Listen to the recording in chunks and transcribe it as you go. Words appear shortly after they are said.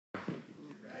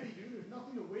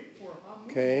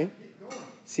Okay.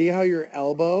 See how your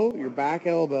elbow, your back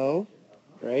elbow,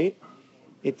 right?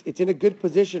 It's in a good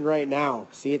position right now.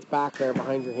 See, it's back there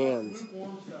behind your hands.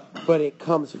 But it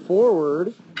comes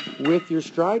forward with your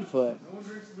stride foot.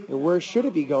 And where should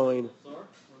it be going?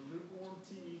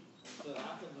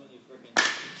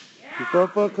 Your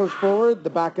front foot comes forward, the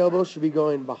back elbow should be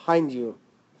going behind you.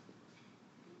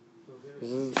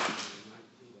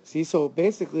 See, so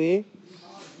basically,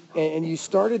 and you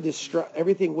started this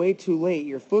everything way too late.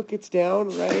 Your foot gets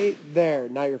down right there.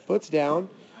 Now your foot's down.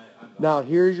 Now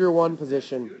here's your one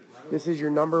position. This is your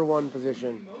number one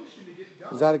position.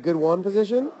 Is that a good one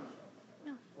position?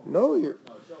 No.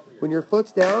 When your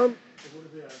foot's down,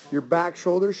 your back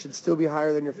shoulder should still be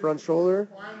higher than your front shoulder,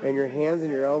 and your hands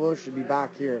and your elbows should be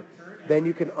back here. Then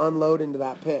you can unload into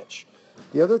that pitch.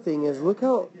 The other thing is, look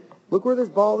where this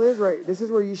ball is, right? This is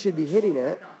where you should be hitting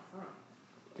it.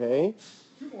 Okay?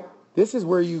 This is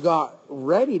where you got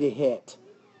ready to hit.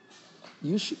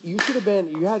 You should have been,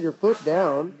 you had your foot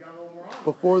down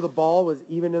before the ball was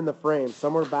even in the frame,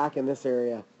 somewhere back in this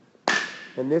area.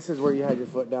 And this is where you had your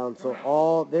foot down.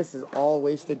 So this is all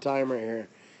wasted time right here.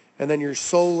 And then you're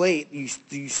so late, you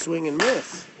swing and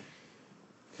miss.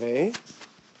 Okay?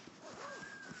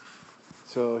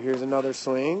 So here's another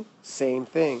swing. Same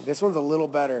thing. This one's a little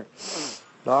better.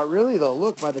 Not really, though.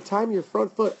 Look, by the time your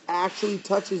front foot actually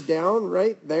touches down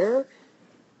right there,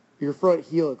 your front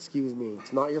heel, excuse me.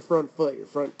 It's not your front foot. Your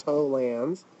front toe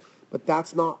lands. But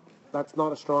that's not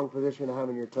a strong position to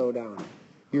having your toe down.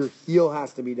 Your heel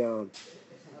has to be down.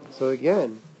 So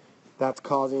again, that's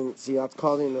causing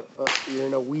you're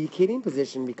in a weak hitting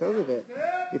position because of it.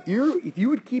 If you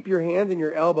would keep your hand and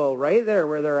your elbow right there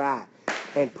where they're at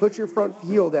and put your front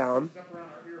heel down,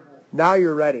 now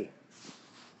you're ready.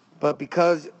 But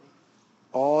because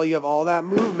you have all that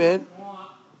movement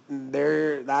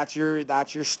there, that's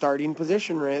your starting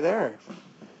position right there.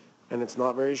 And it's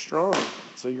not very strong.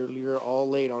 So you're all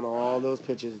late on all those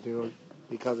pitches, dude,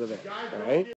 because of it. All right?